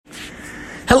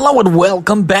Hello and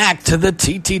welcome back to the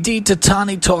TTD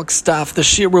Tatani Talk Stuff, the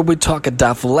shir where we talk a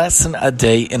daf lesson a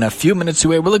day in a few minutes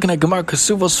away. We're looking at Gemara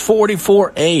Kesuvos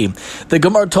 44a. The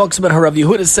Gemara talks about how Rav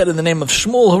Yehuda said in the name of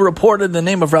Shmuel, who reported the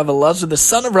name of Rav Elazar, the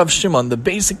son of Rav Shimon. The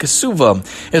basic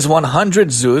Kesuva is 100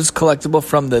 zuz, collectible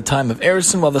from the time of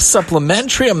Erison, while the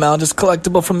supplementary amount is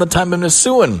collectible from the time of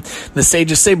Nesuin. The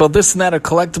sages say both this and that are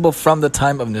collectible from the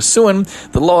time of Nesuin.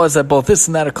 The law is that both this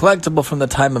and that are collectible from the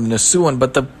time of Nesuin,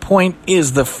 but the point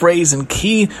is the phrase and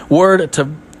key word to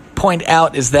point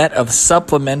out is that of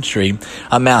supplementary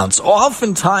amounts.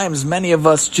 Oftentimes, many of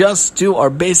us just do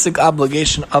our basic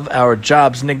obligation of our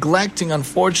jobs, neglecting,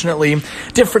 unfortunately,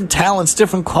 different talents,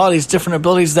 different qualities, different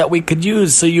abilities that we could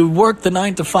use. So you work the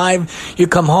 9 to 5, you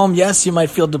come home, yes, you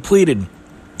might feel depleted.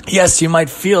 Yes, you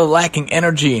might feel lacking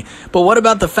energy. But what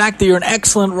about the fact that you're an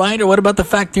excellent writer? What about the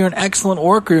fact that you're an excellent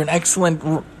worker, you're an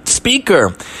excellent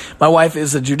speaker? My wife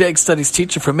is a Judaic studies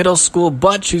teacher for middle school,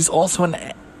 but she's also an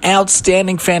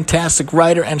outstanding, fantastic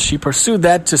writer, and she pursued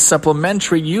that to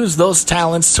supplementary use those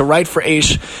talents to write for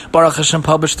Aish. Baruch Hashem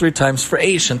published 3 times for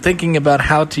Aish, and thinking about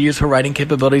how to use her writing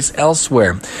capabilities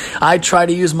elsewhere. I try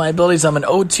to use my abilities. I'm an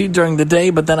OT during the day,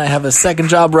 but then I have a second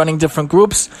job running different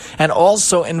groups, and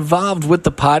also involved with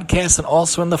the podcast, and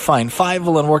also in the Fine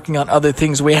Fivel, and working on other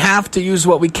things. We have to use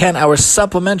what we can, our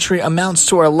supplementary amounts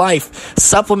to our life.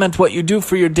 Supplement what you do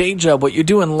for your day job, what you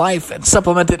do in life, and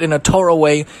supplement it in a Torah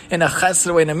way, in a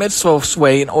Chesed way, in a mitzvah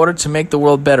way, in order to make the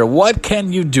world better. What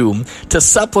can you do to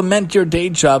supplement your day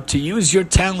job, to use your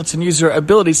talents and use your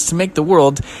abilities to make the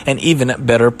world an even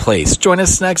better place? Join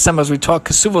us next time as we talk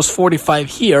Kesuvos 45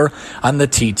 here on the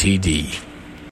TTD.